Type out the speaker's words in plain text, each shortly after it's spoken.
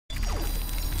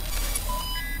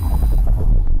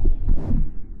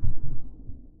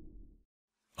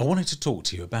I wanted to talk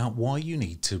to you about why you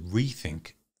need to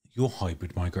rethink your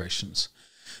hybrid migrations.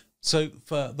 So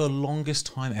for the longest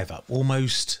time ever,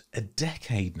 almost a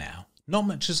decade now, not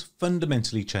much has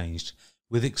fundamentally changed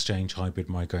with Exchange hybrid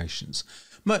migrations.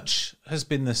 Much has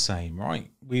been the same, right?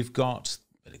 We've got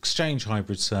an Exchange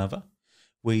hybrid server.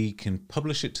 We can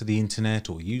publish it to the internet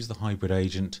or use the hybrid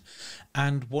agent.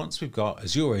 And once we've got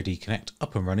Azure AD Connect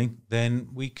up and running, then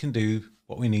we can do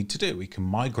what we need to do. We can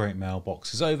migrate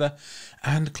mailboxes over,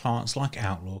 and clients like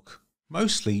Outlook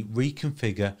mostly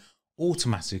reconfigure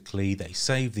automatically. They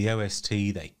save the OST,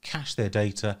 they cache their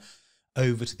data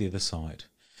over to the other side.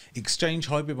 Exchange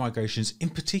hybrid migrations in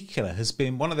particular has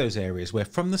been one of those areas where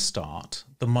from the start,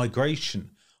 the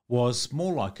migration was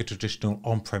more like a traditional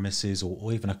on-premises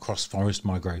or even a cross-forest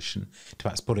migration, to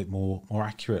perhaps put it more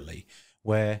accurately,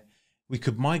 where we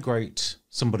could migrate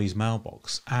somebody's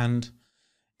mailbox, and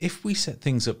if we set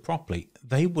things up properly,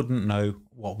 they wouldn't know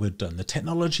what we'd done. The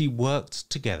technology worked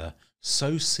together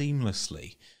so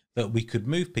seamlessly that we could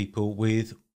move people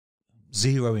with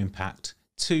zero impact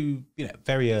to,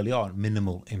 very early on,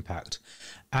 minimal impact.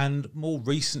 And more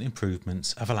recent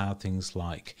improvements have allowed things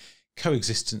like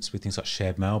coexistence with things like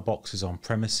shared mailboxes on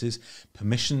premises,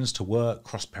 permissions to work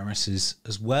cross premises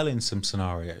as well in some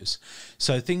scenarios.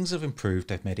 So things have improved,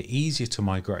 they've made it easier to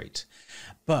migrate,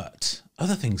 but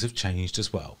other things have changed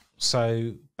as well.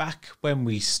 So back when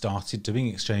we started doing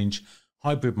Exchange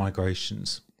hybrid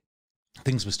migrations,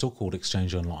 things were still called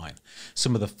Exchange Online.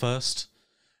 Some of the first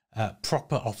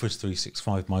proper Office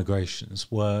 365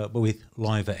 migrations were with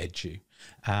Live at Edu,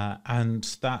 and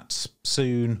that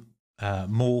soon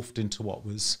morphed into what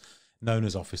was known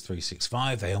as Office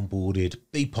 365. They onboarded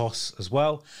BPOS as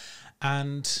well,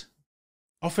 and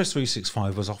Office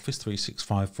 365 was Office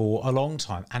 365 for a long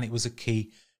time, and it was a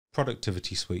key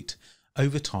productivity suite.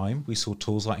 Over time, we saw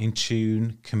tools like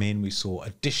Intune come in. We saw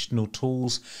additional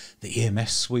tools. The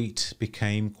EMS suite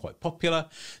became quite popular.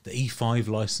 The E5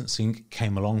 licensing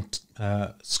came along.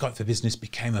 Skype for Business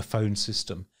became a phone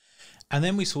system. And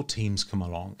then we saw Teams come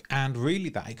along. And really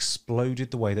that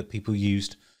exploded the way that people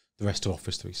used the rest of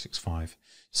Office 365.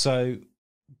 So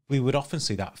we would often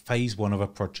see that phase one of a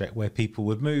project where people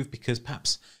would move because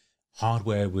perhaps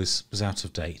hardware was out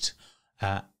of date.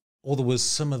 Or there was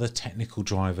some other technical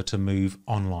driver to move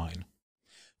online.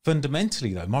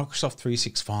 Fundamentally though, Microsoft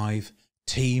 365,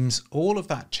 Teams, all of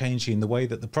that changing the way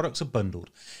that the products are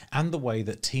bundled and the way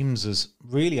that Teams has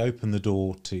really opened the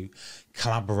door to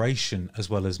collaboration as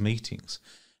well as meetings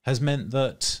has meant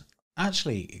that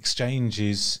actually Exchange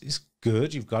is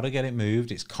good. You've got to get it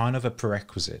moved. It's kind of a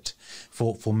prerequisite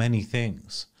for many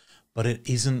things, but it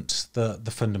isn't the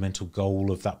fundamental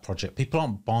goal of that project. People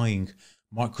aren't buying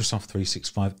Microsoft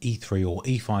 365 E3 or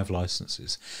E5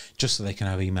 licenses just so they can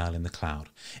have email in the cloud.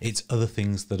 It's other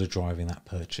things that are driving that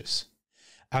purchase.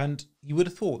 And you would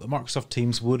have thought that Microsoft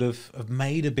Teams would have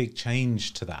made a big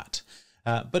change to that,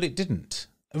 but it didn't.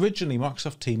 Originally,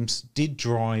 Microsoft Teams did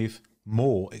drive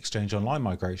more Exchange Online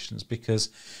migrations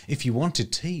because if you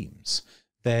wanted Teams,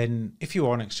 then if you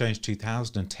were on Exchange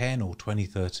 2010 or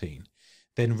 2013,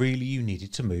 then really you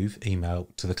needed to move email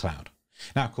to the cloud.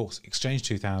 Now, of course, Exchange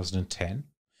 2010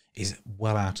 is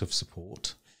well out of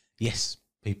support. Yes,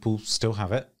 people still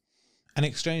have it. And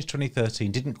Exchange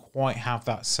 2013 didn't quite have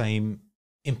that same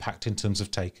impact in terms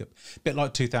of take-up. A bit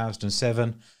like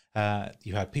 2007,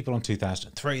 you had people on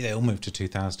 2003, they all moved to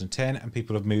 2010, and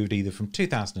people have moved either from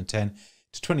 2010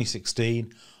 to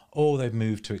 2016, or they've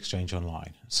moved to Exchange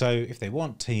Online. So if they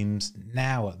want Teams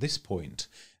now at this point,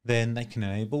 then they can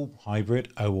enable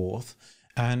hybrid OAuth,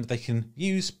 and they can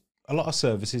use a lot of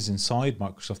services inside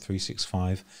Microsoft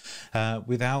 365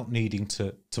 without needing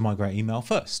to migrate email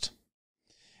first.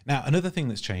 Now, another thing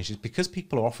that's changed is because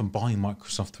people are often buying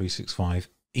Microsoft 365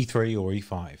 E3 or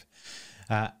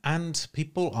E5, and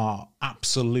people are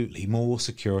absolutely more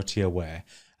security aware.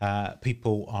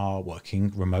 People are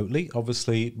working remotely,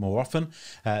 obviously, more often.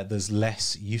 There's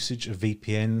less usage of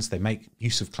VPNs. They make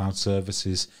use of cloud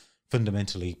services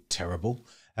fundamentally terrible.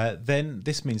 Then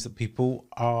this means that people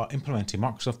are implementing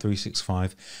Microsoft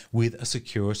 365 with a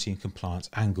security and compliance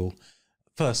angle.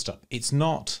 First up, it's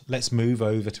not let's move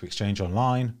over to Exchange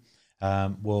Online.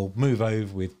 We'll move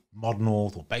over with modern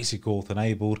auth or basic auth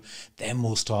enabled. Then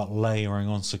we'll start layering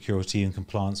on security and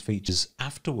compliance features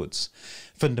afterwards.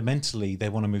 Fundamentally, they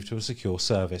want to move to a secure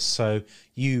service. So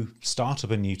you start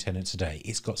up a new tenant today.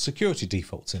 It's got security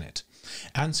defaults in it.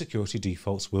 And security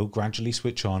defaults will gradually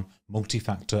switch on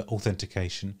multi-factor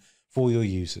authentication for your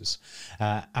users.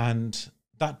 And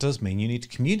that does mean you need to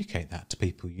communicate that to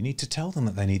people. You need to tell them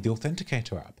that they need the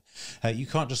Authenticator app. You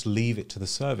can't just leave it to the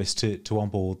service to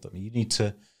onboard them. You need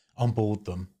to onboard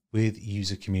them with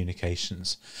user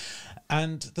communications.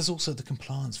 And there's also the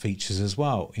compliance features as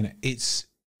well. It's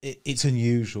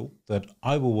unusual that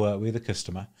I will work with a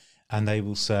customer and they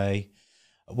will say,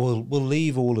 we'll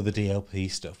leave all of the DLP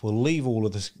stuff, we'll leave all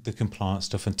of the compliance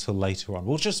stuff until later on,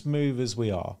 we'll just move as we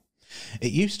are.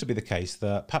 It used to be the case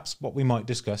that perhaps what we might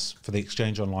discuss for the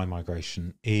Exchange Online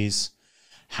migration is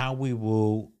how we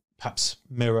will perhaps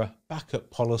mirror backup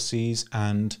policies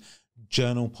and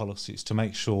journal policies to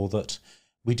make sure that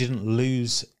we didn't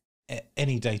lose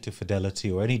any data fidelity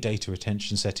or any data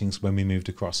retention settings when we moved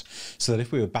across, so that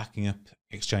if we were backing up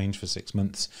Exchange for 6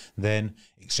 months, then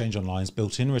Exchange Online's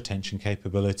built-in retention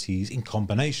capabilities in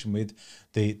combination with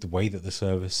the way that the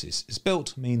service is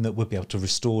built mean that we'll be able to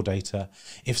restore data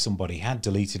if somebody had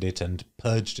deleted it and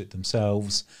purged it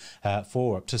themselves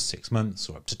for up to 6 months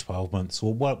or up to 12 months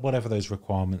or whatever those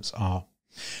requirements are.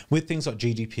 With things like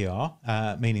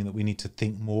GDPR, meaning that we need to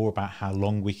think more about how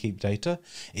long we keep data,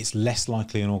 it's less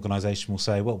likely an organisation will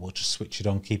say, well, we'll just switch it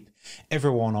on, keep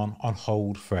everyone on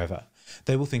hold forever.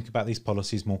 They will think about these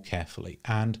policies more carefully,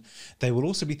 and they will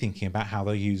also be thinking about how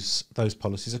they'll use those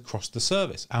policies across the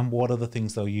service and what other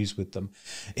things they'll use with them.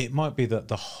 It might be that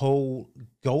the whole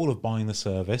goal of buying the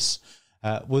service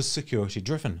was security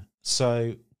driven.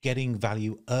 So getting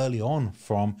value early on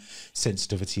from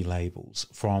sensitivity labels,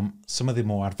 from some of the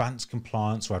more advanced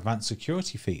compliance or advanced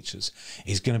security features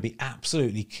is going to be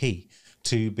absolutely key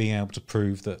to being able to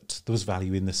prove that there was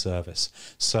value in the service.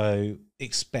 So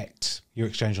expect your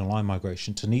Exchange Online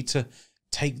migration to need to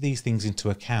take these things into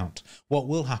account. What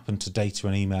will happen to data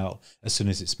and email as soon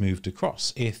as it's moved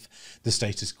across if the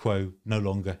status quo no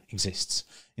longer exists?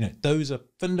 Those are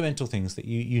fundamental things that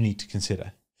you need to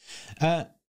consider.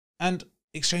 And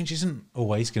Exchange isn't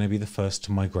always going to be the first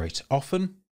to migrate.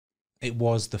 Often it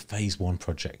was the phase one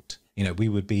project. We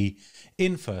would be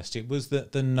in first. It was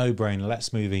the no-brainer,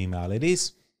 let's move email. It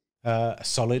is a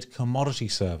solid commodity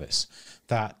service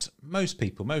that most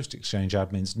people, most Exchange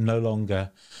admins no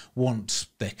longer want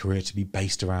their career to be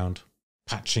based around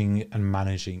patching and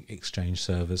managing Exchange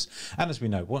servers. And as we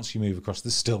know, once you move across,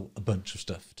 there's still a bunch of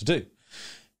stuff to do.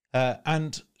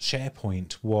 And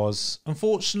SharePoint was,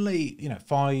 unfortunately,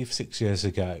 5-6 years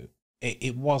ago,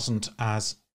 it wasn't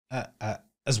as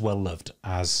well loved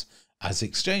as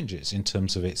Exchanges in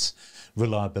terms of its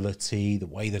reliability, the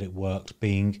way that it worked,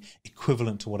 being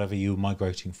equivalent to whatever you were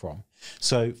migrating from.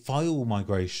 So file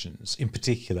migrations, in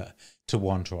particular to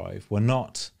OneDrive, were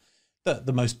not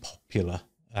the most popular,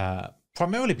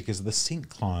 primarily because of the sync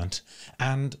client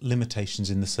and limitations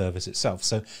in the service itself.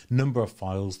 So number of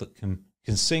files that can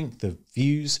sync, the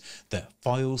views, the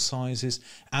file sizes,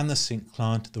 and the sync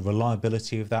client, the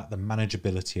reliability of that, the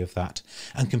manageability of that.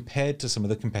 And compared to some of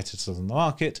the competitors on the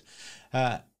market,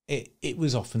 it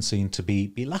was often seen to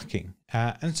be lacking.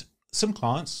 And some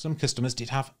clients, some customers did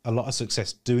have a lot of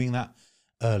success doing that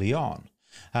early on.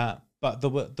 But there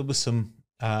were some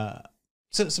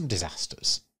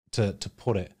disasters, to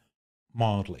put it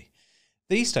mildly.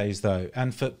 These days, though,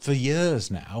 and for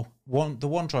years now, the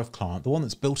OneDrive client, the one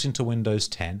that's built into Windows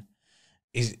 10,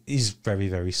 is very,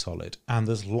 very solid. And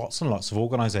there's lots and lots of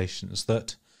organizations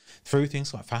that, through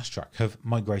things like Fast Track, have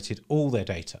migrated all their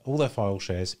data, all their file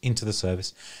shares into the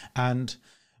service. And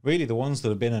really the ones that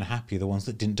have been unhappy are the ones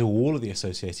that didn't do all of the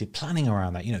associated planning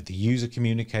around that, the user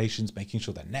communications, making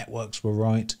sure their networks were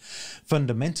right.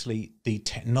 Fundamentally, the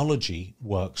technology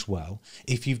works well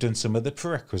if you've done some of the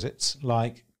prerequisites,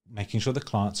 like making sure the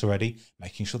clients are ready,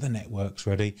 making sure the network's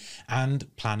ready,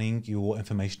 and planning your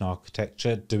information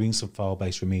architecture, doing some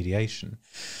file-based remediation,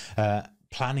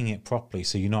 planning it properly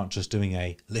so you're not just doing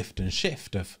a lift and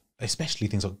shift of especially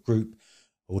things like group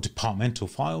or departmental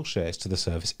file shares to the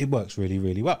service. It works really,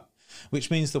 really well,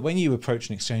 which means that when you approach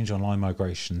an Exchange Online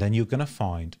migration, then you're going to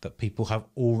find that people have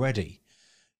already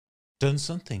done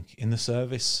something in the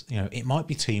service. It might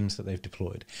be Teams that they've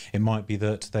deployed. It might be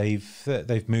that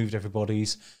they've moved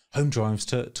everybody's home drives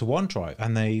to OneDrive,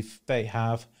 and they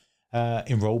have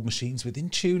enrolled machines with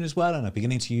Intune as well and are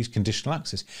beginning to use conditional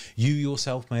access. You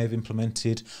yourself may have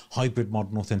implemented hybrid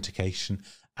modern authentication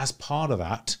as part of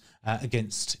that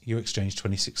against your Exchange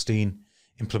 2016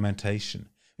 implementation,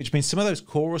 which means some of those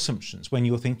core assumptions when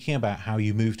you're thinking about how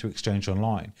you move to Exchange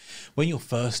Online, when you're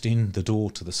first in the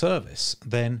door to the service,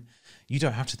 then you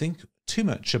don't have to think too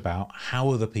much about how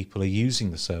other people are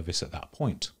using the service at that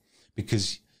point.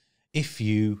 Because if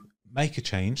you make a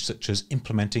change, such as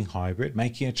implementing hybrid,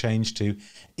 making a change to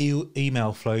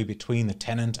email flow between the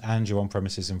tenant and your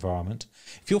on-premises environment,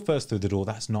 if you're first through the door,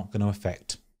 that's not going to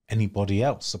affect anybody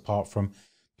else apart from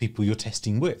people you're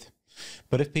testing with.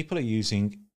 But if people are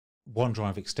using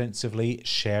OneDrive extensively,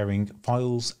 sharing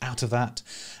files out of that,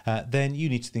 then you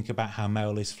need to think about how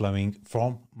mail is flowing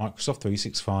from Microsoft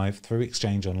 365 through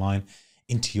Exchange Online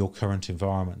into your current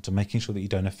environment and making sure that you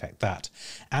don't affect that.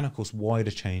 And of course,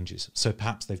 wider changes. So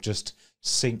perhaps they've just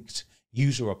synced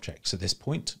user objects at this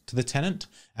point to the tenant,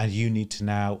 and you need to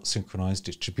now synchronize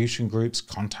distribution groups,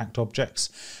 contact objects,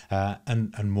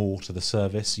 and more to the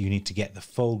service. You need to get the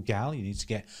full GAL, you need to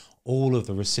get all of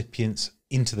the recipients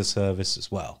into the service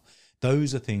as well.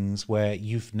 Those are things where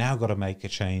you've now got to make a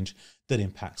change that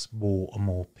impacts more and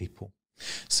more people.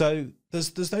 So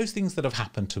there's those things that have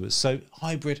happened to us. So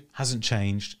hybrid hasn't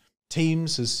changed.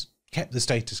 Teams has kept the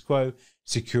status quo.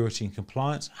 Security and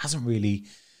compliance hasn't really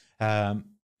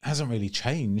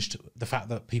changed. The fact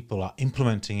that people are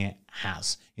implementing it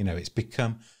has. It's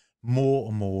become more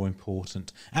and more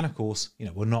important. And of course,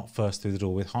 we're not first through the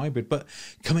door with hybrid. But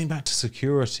coming back to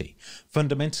security,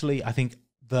 fundamentally, I think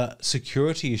the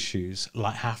security issues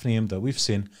like Hafnium that we've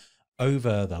seen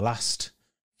over the last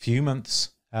few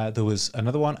months, there was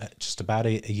another one just about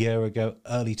a year ago,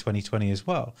 early 2020 as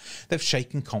well. They've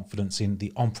shaken confidence in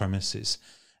the on-premises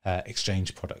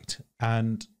Exchange product.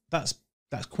 And that's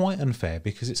quite unfair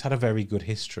because it's had a very good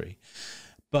history.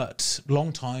 But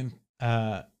long time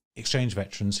Exchange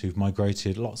veterans who've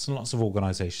migrated lots and lots of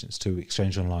organizations to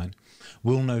Exchange Online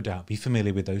will no doubt be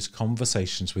familiar with those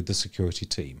conversations with the security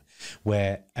team,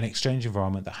 where an Exchange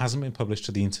environment that hasn't been published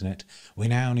to the internet, we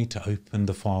now need to open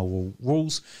the firewall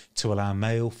rules to allow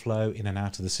mail flow in and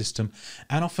out of the system,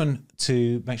 and often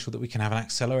to make sure that we can have an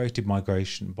accelerated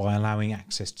migration by allowing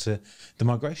access to the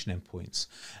migration endpoints.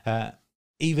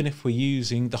 Even if we're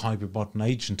using the hybrid modern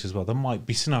agent as well, there might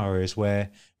be scenarios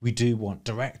where we do want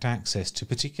direct access to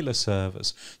particular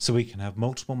servers so we can have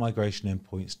multiple migration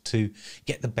endpoints to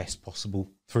get the best possible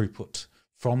throughput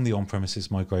from the on-premises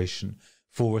migration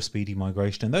for a speedy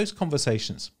migration. And those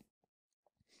conversations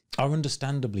are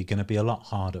understandably going to be a lot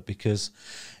harder because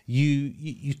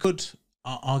you could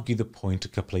argue the point a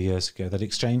couple of years ago that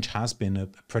Exchange has been a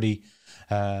pretty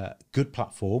good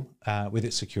platform with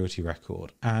its security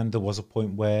record, and there was a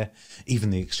point where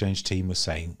even the Exchange team was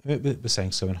saying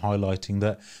so and highlighting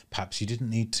that perhaps you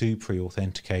didn't need to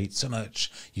pre-authenticate so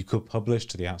much, you could publish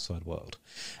to the outside world.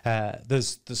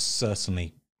 There's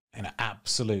certainly an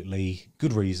absolutely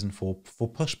good reason for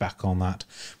pushback on that,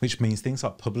 which means things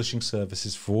like publishing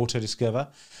services for auto-discover,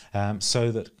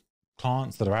 so that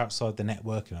clients that are outside the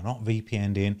network and are not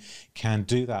VPN'd in can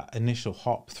do that initial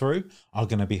hop through are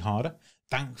going to be harder.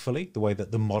 Thankfully, the way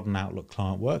that the modern Outlook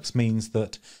client works means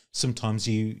that sometimes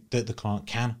the client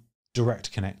can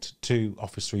direct connect to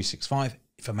Office 365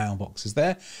 if a mailbox is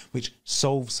there, which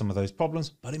solves some of those problems,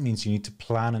 but it means you need to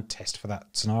plan and test for that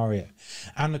scenario.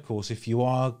 And of course, if you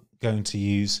are going to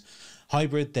use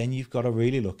hybrid, then you've got to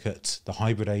really look at the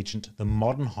hybrid agent, the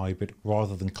modern hybrid,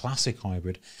 rather than classic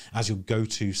hybrid, as your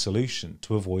go-to solution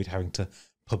to avoid having to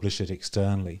publish it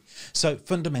externally. So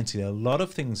fundamentally, a lot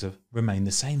of things have remained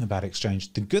the same about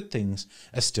Exchange. The good things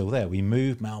are still there. We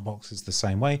move mailboxes the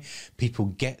same way. People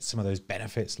get some of those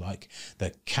benefits, like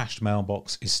the cached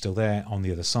mailbox is still there on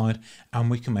the other side, and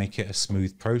we can make it a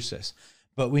smooth process.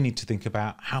 But we need to think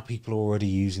about how people are already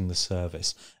using the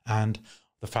service and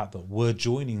the fact that we're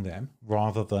joining them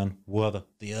rather than we're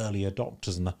the early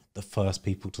adopters and the first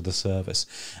people to the service,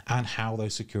 and how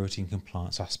those security and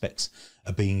compliance aspects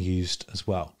are being used as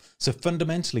well. So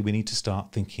fundamentally, we need to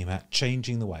start thinking about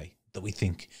changing the way that we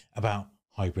think about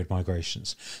hybrid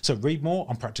migrations. So read more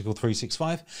on Practical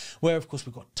 365, where of course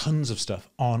we've got tons of stuff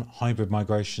on hybrid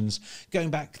migrations, going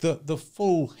back the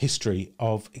full history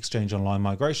of Exchange Online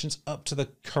migrations up to the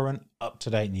current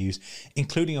up-to-date news,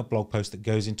 including a blog post that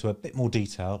goes into a bit more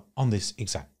detail on this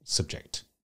exact subject.